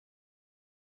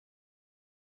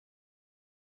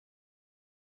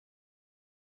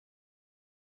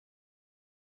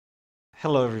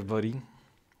Hello, everybody.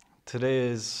 Today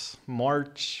is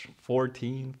March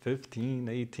 14, 15,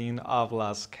 18, I've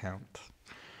lost count.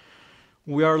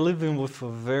 We are living with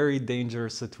a very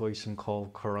dangerous situation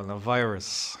called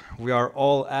coronavirus. We are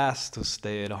all asked to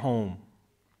stay at home.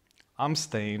 I'm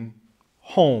staying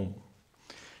home.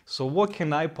 So, what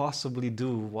can I possibly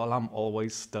do while I'm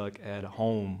always stuck at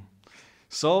home?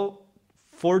 So,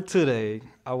 for today,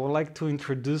 I would like to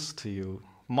introduce to you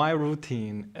my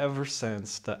routine ever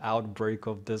since the outbreak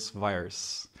of this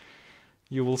virus.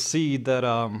 You will see that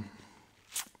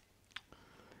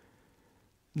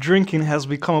drinking has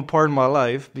become a part of my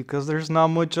life because there's not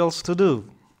much else to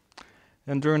do.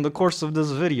 And during the course of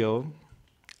this video,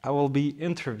 I will be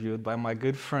interviewed by my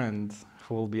good friend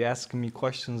who will be asking me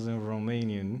questions in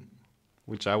Romanian,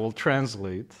 which I will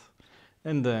translate,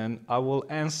 and then I will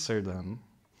answer them.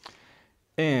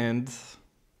 And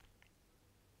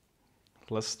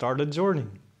let's start a journey.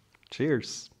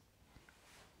 Cheers.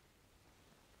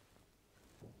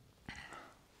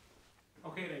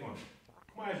 Ok, Raymond,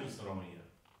 cum ai ajuns în România?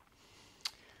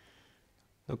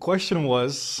 The question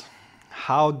was,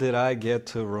 how did I get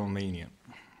to Romania?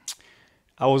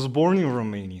 I was born in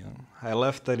Romania. I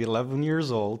left at 11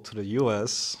 years old to the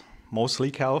US, mostly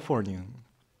California.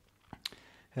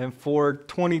 And for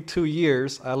 22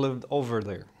 years, I lived over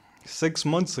there. 6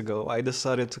 months ago, I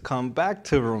decided to come back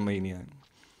to Romania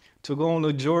to go on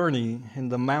a journey in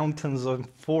the mountains and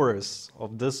forests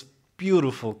of this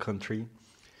beautiful country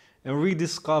and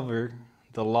rediscover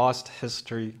the lost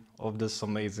history of this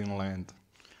amazing land,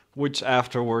 which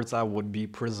afterwards I would be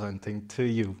presenting to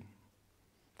you.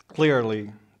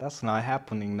 Clearly, that's not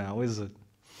happening now, is it?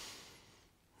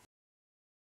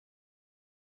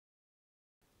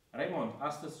 Raymond,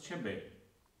 astăzi ce bei?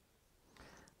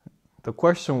 The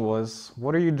question was,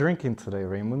 what are you drinking today,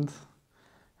 Raymond?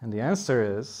 And the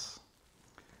answer is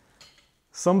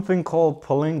something called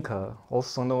Palinka,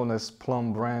 also known as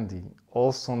plum brandy,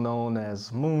 also known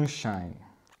as moonshine.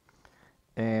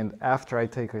 And after I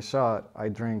take a shot, I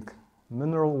drink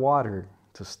mineral water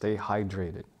to stay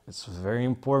hydrated. It's very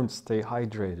important to stay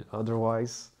hydrated.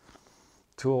 Otherwise,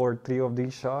 2 or 3 of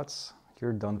these shots,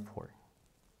 you're done for.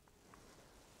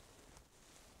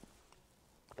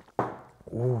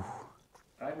 Ooh.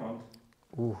 Raymond,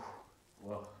 Ooh.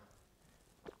 wow.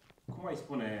 Cum ai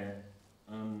spune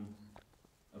în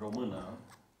română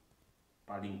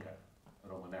palincă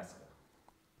românească?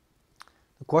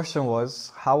 The question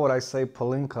was, how would I say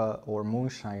palinka or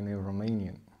moonshine in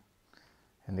Romanian?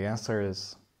 And the answer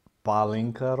is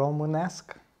palinka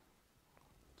românească.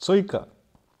 Țuică.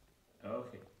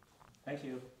 Ok, thank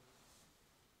you.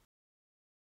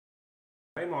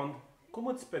 Raymond, cum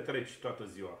îți petreci toată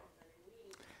ziua?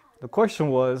 The question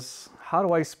was, how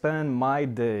do I spend my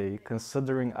day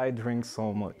considering I drink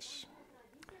so much?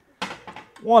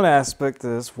 One aspect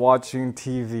is watching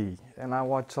TV, and I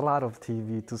watch a lot of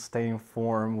TV to stay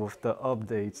informed with the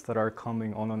updates that are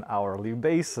coming on an hourly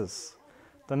basis.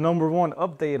 The number one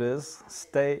update is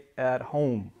stay at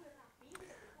home.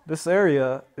 This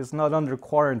area is not under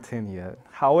quarantine yet.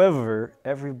 However,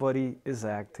 everybody is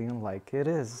acting like it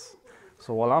is.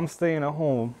 So while I'm staying at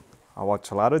home, I watch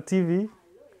a lot of TV.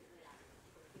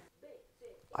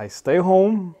 I stay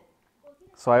home,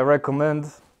 so I recommend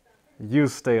you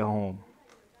stay home.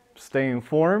 Stay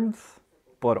informed,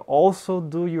 but also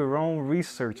do your own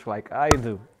research like I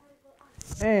do,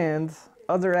 and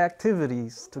other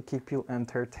activities to keep you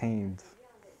entertained.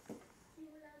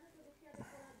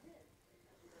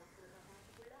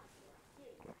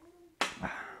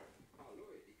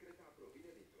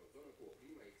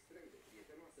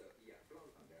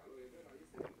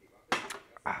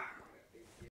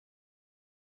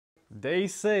 They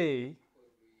say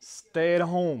stay at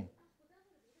home.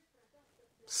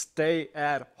 Stay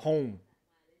at home.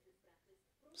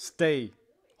 Stay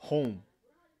home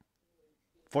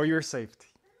for your safety.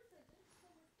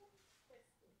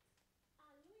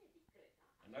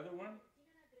 Another one?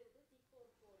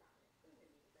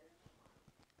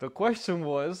 The question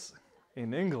was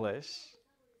in English.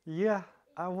 Yeah,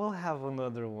 I will have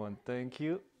another one, thank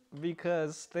you.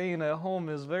 Because staying at home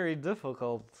is very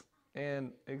difficult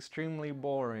and extremely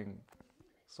boring.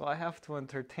 So I have to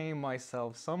entertain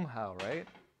myself somehow, right?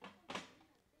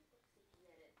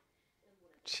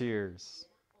 Cheers.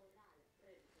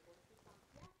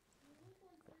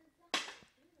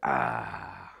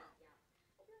 Ah.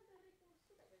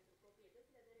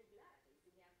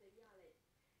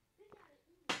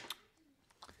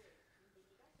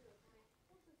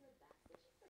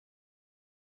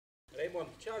 Raymond,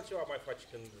 ce altceva mai faci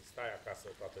când stai acasă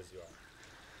toată ziua?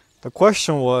 The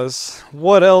question was,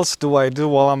 what else do I do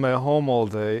while I'm at home all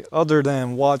day other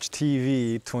than watch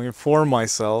TV to inform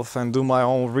myself and do my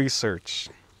own research?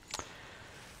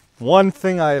 One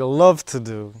thing I love to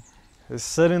do is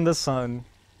sit in the sun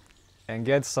and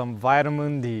get some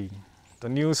vitamin D. The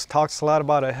news talks a lot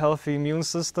about a healthy immune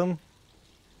system.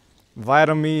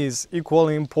 Vitamin E is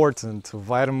equally important to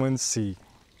vitamin C.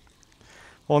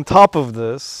 On top of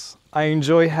this, I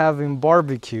enjoy having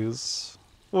barbecues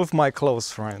with my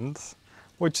close friends,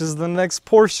 which is the next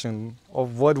portion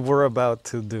of what we're about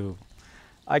to do.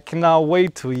 I cannot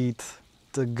wait to eat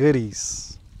the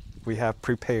goodies we have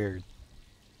prepared.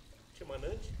 Ce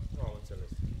mănânci? Nu am înțeles.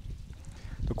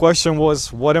 The question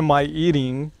was, what am I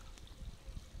eating?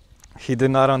 He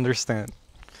did not understand.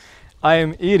 I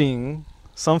am eating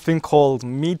something called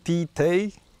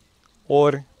mitite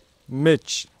or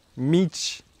mich.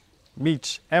 Mich.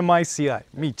 M-I-C-I.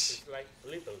 Mich. It's like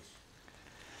littles.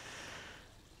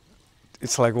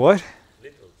 It's like what?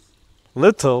 Littles.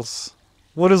 Littles?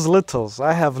 What is littles?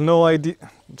 I have no idea.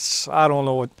 I don't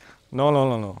know what.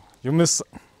 No. You miss.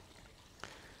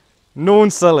 No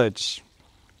înțelegi.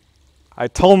 I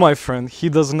told my friend he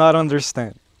does not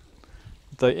understand.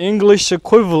 The English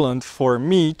equivalent for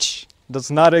mich does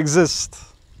not exist.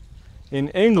 In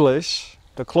English,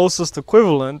 the closest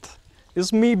equivalent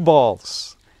is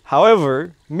meatballs.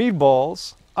 However,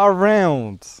 meatballs are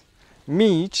round.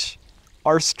 Mich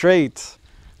are straight,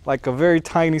 like a very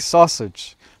tiny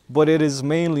sausage, but it is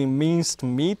mainly minced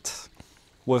meat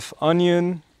with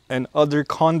onion and other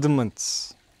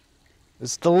condiments.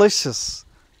 It's delicious.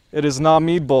 It is not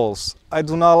meatballs. I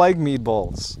do not like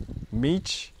meatballs.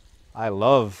 Mich, I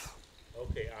love.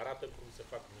 Ok, arată cum se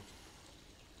fac mici.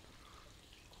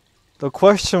 The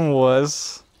question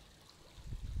was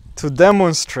to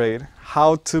demonstrate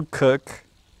how to cook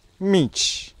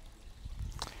mich.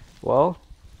 Well,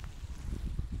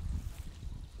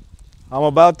 I'm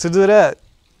about to do that.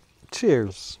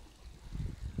 Cheers.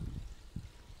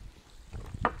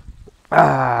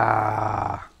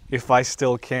 If I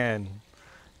still can.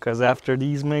 Because after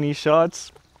these many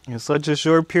shots, in such a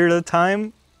short period of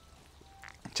time,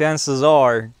 chances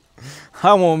are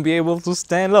I won't be able to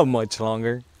stand up much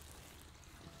longer.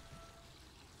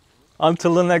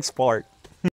 Until the next part.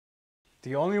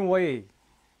 The only way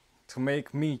to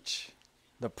make mich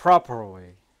the proper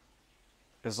way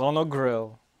is on a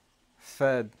grill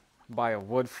fed by a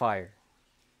wood fire.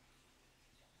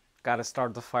 Gotta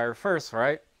start the fire first,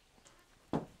 right?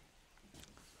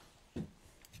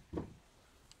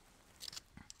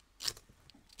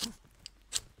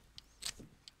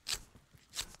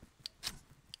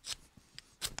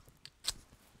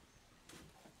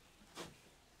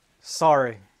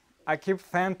 Sorry, I keep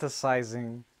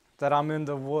fantasizing that I'm in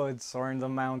the woods or in the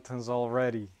mountains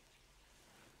already.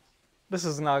 This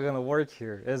is not gonna work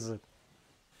here, is it?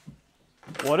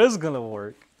 What is gonna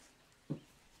work?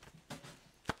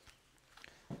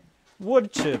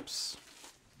 Wood chips.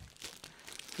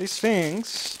 These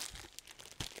things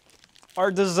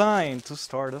are designed to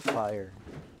start a fire.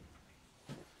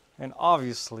 And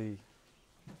obviously,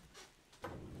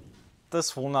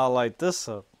 this will not light this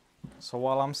up. So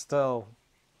while I'm still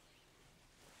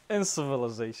in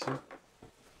civilization,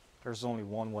 there's only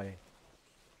one way.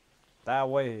 That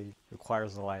way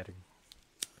requires the lighting.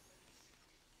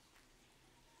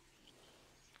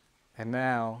 And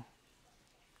now,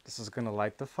 this is gonna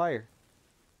light the fire.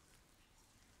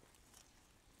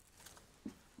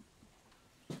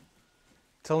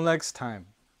 Till next time,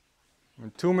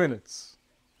 in 2 minutes,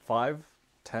 5,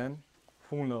 10,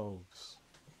 who knows?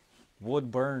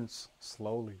 Wood burns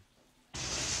slowly.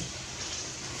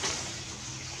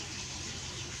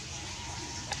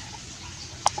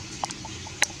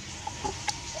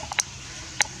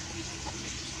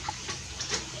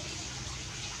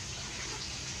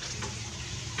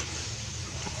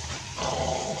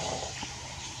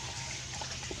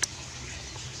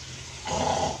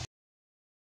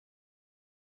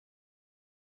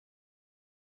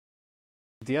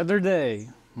 The other day,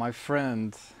 my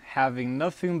friend, having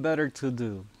nothing better to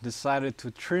do, decided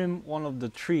to trim one of the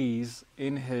trees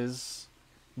in his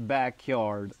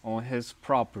backyard on his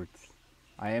property.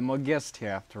 I am a guest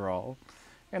here after all,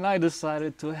 and I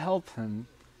decided to help him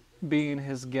being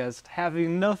his guest,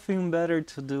 having nothing better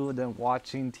to do than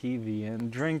watching TV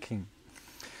and drinking.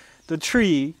 The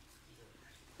tree,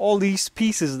 all these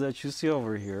pieces that you see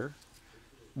over here,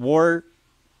 were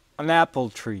an apple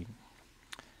tree.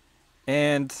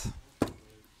 And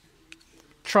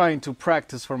trying to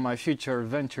practice for my future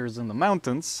adventures in the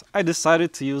mountains, I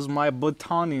decided to use my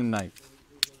botaning knife.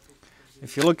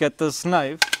 If you look at this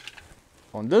knife,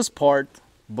 on this part,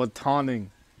 botaning.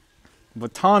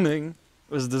 Botaning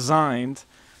is designed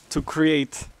to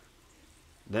create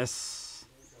this.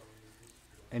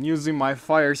 And using my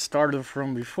fire starter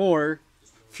from before,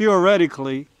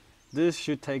 theoretically, this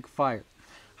should take fire.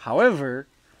 However,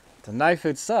 the knife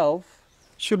itself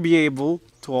should be able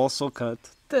to also cut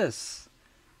this.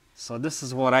 So this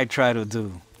is what I try to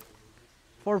do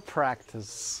for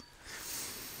practice.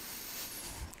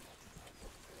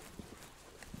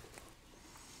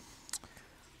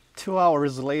 Two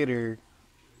hours later,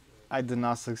 I did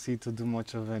not succeed to do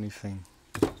much of anything.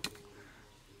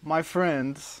 My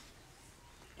friends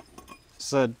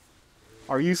said,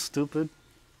 "Are you stupid?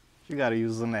 You gotta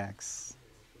use an axe."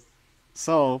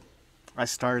 So I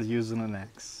started using an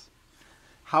axe.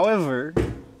 However,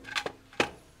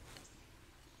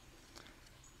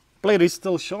 blade is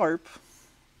still sharp.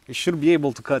 It should be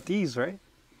able to cut these, right?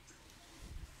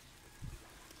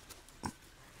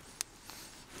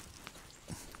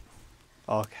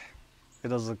 Okay, it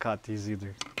doesn't cut these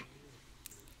either.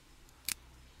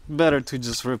 Better to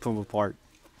just rip them apart.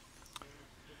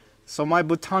 So my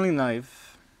botany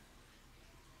knife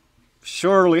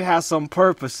surely has some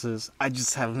purposes. I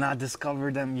just have not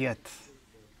discovered them yet.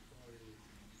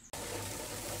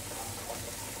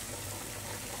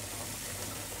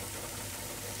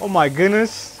 Oh my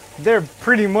goodness, they're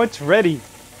pretty much ready.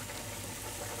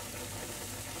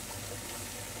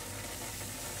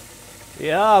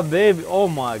 Yeah, baby. Oh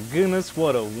my goodness,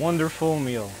 what a wonderful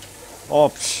meal. Oh,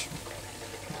 psh.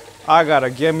 I gotta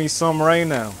get me some right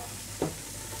now.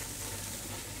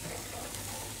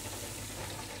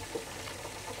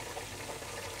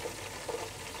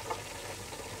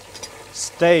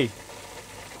 Stay.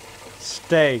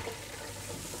 Stay.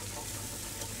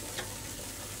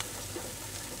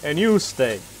 And you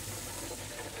stay.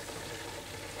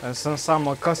 And since I'm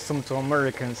accustomed to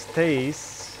American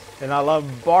tastes and I love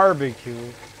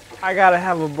barbecue, I gotta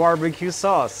have a barbecue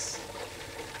sauce.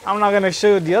 I'm not gonna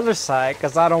show you the other side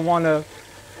because I don't want to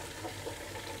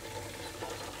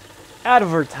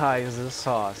advertise the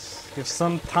sauce. If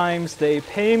sometimes they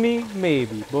pay me,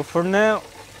 maybe. But for now,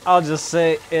 I'll just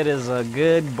say it is a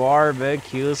good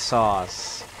barbecue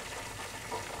sauce.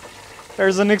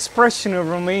 There's an expression in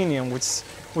Romanian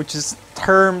which is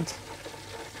termed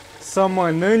să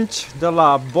mănânci de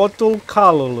la botul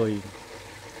calului,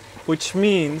 which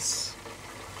means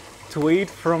to eat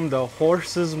from the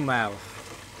horse's mouth,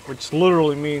 which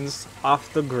literally means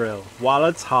off the grill while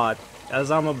it's hot,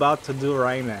 as I'm about to do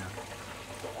right now.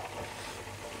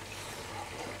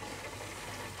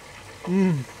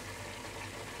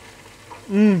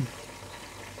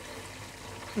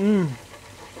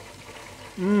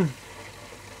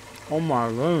 Oh my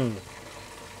goodness.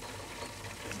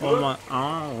 Oh my,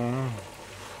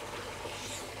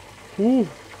 Ooh.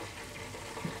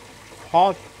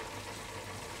 Hot.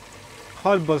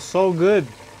 Hot but so good.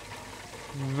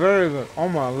 Very good. Oh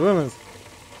my goodness.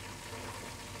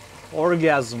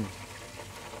 Orgasm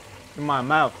in my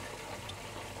mouth.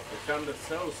 You found the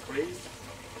sales crazy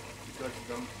because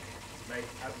you don't make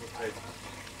advertising.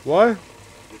 What?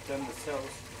 You turn the sales.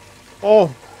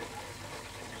 Oh,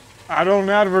 I don't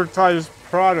advertise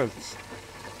products,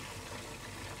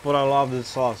 but I love this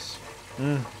sauce.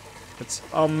 It's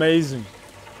amazing.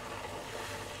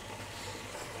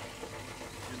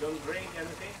 You don't drink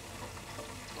anything?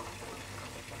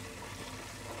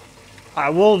 I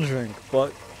will drink,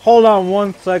 but hold on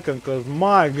 1 second, cause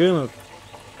my goodness.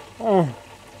 Oh.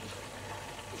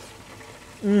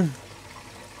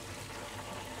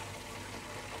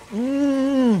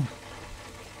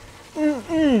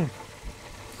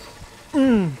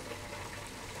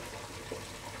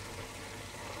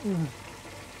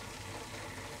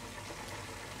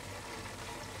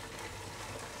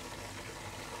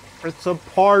 It's a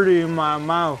party in my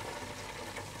mouth.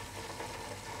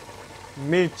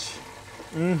 Mitch.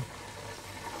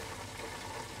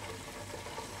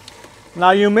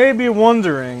 Now you may be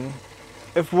wondering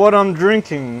if what I'm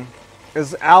drinking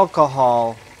is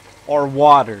alcohol or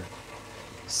water,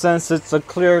 since it's a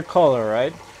clear color,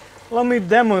 right? Let me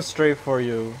demonstrate for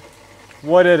you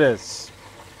what it is.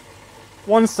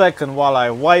 1 second while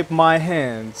I wipe my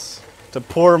hands to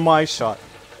pour my shot.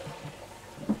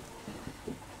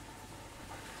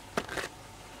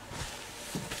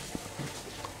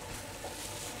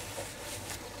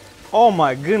 Oh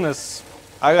my goodness,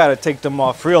 I gotta take them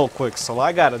off real quick, so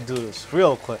I gotta do this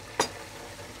real quick.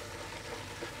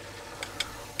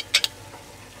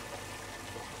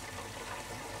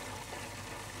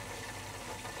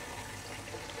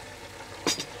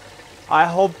 I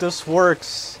hope this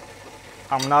works.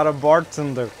 I'm not a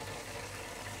bartender,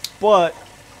 but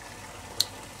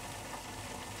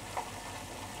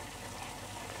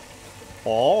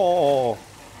oh,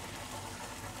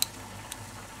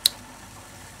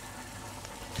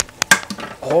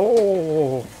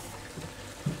 Oh,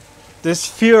 this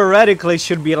theoretically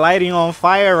should be lighting on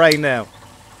fire right now.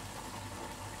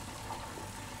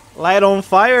 Light on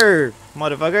fire,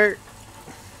 motherfucker.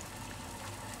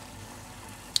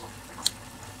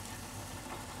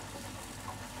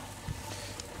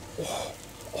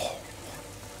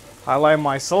 I light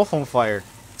myself on fire.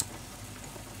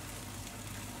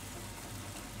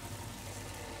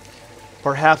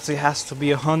 Perhaps it has to be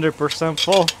 100%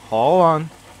 full. Hold on.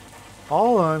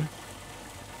 Hold on.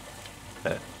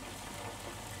 Let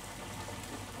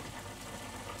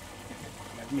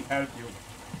me help you.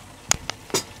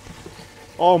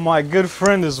 Oh, my good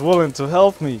friend is willing to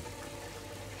help me.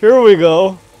 Here we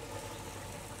go.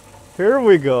 Here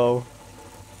we go.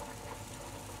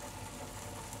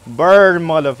 Burn,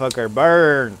 motherfucker.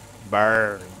 Burn.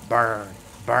 Burn. Burn.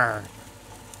 Burn.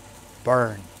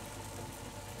 Burn.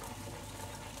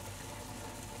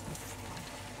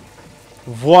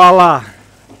 Voila.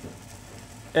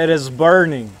 It is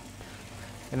burning.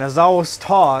 And as I was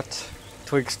taught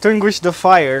to extinguish the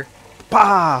fire,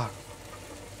 pah!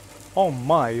 Oh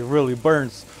my, it really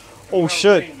burns. Oh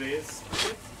shit. Doing this.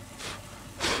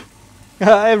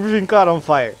 Everything caught on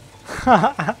fire.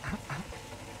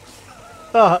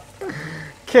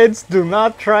 Kids, do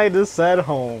not try this at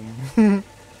home.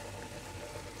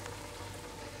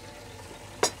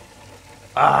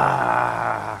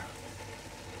 Ah,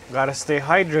 gotta stay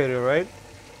hydrated, right?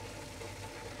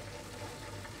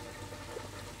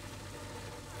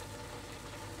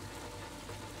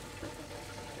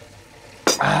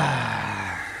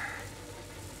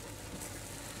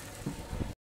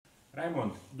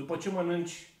 Raymond, după ce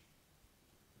mănânci,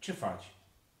 ce faci?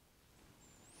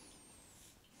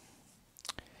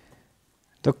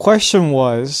 The question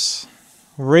was,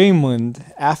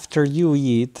 Raymond, after you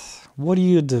eat, what do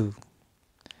you do?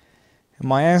 And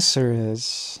my answer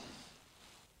is,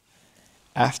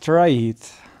 after I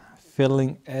eat,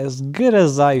 feeling as good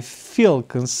as I feel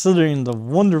considering the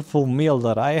wonderful meal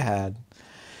that I had,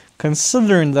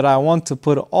 considering that I want to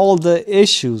put all the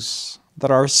issues that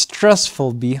are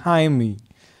stressful behind me,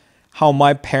 how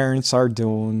my parents are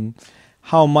doing,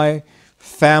 how my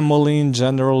family in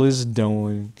general is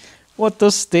doing, what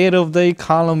the state of the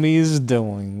economy is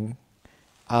doing.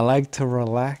 I like to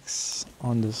relax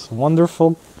on this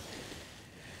wonderful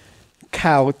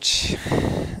couch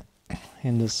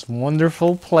in this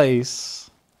wonderful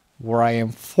place where I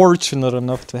am fortunate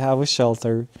enough to have a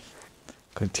shelter,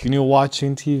 continue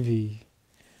watching TV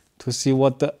to see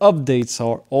what the updates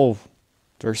are. Oh,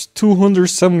 there's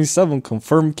 277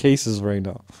 confirmed cases right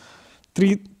now.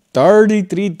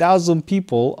 33,000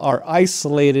 people are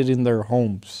isolated in their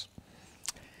homes.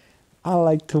 I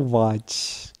like to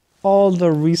watch all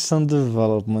the recent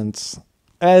developments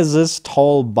as is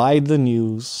told by the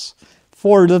news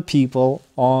for the people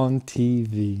on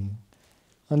TV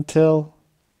until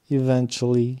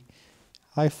eventually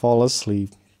I fall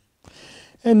asleep.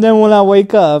 And then when I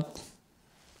wake up,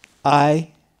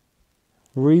 I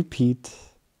repeat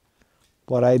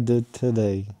what I did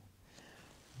today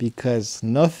because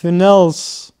nothing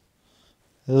else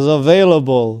is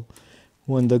available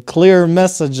when the clear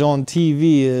message on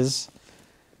TV is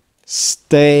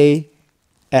stay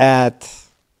at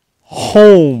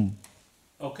home.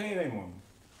 Ok, Raymond.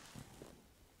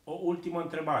 O ultimă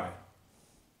întrebare.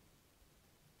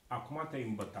 Acum te-ai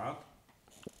îmbătat.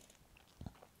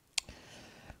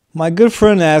 My good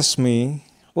friend asked me,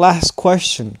 last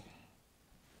question,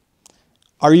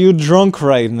 are you drunk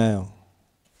right now?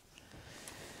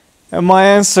 And my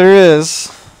answer is,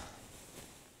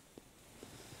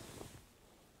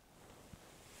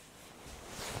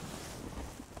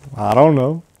 I don't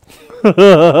know.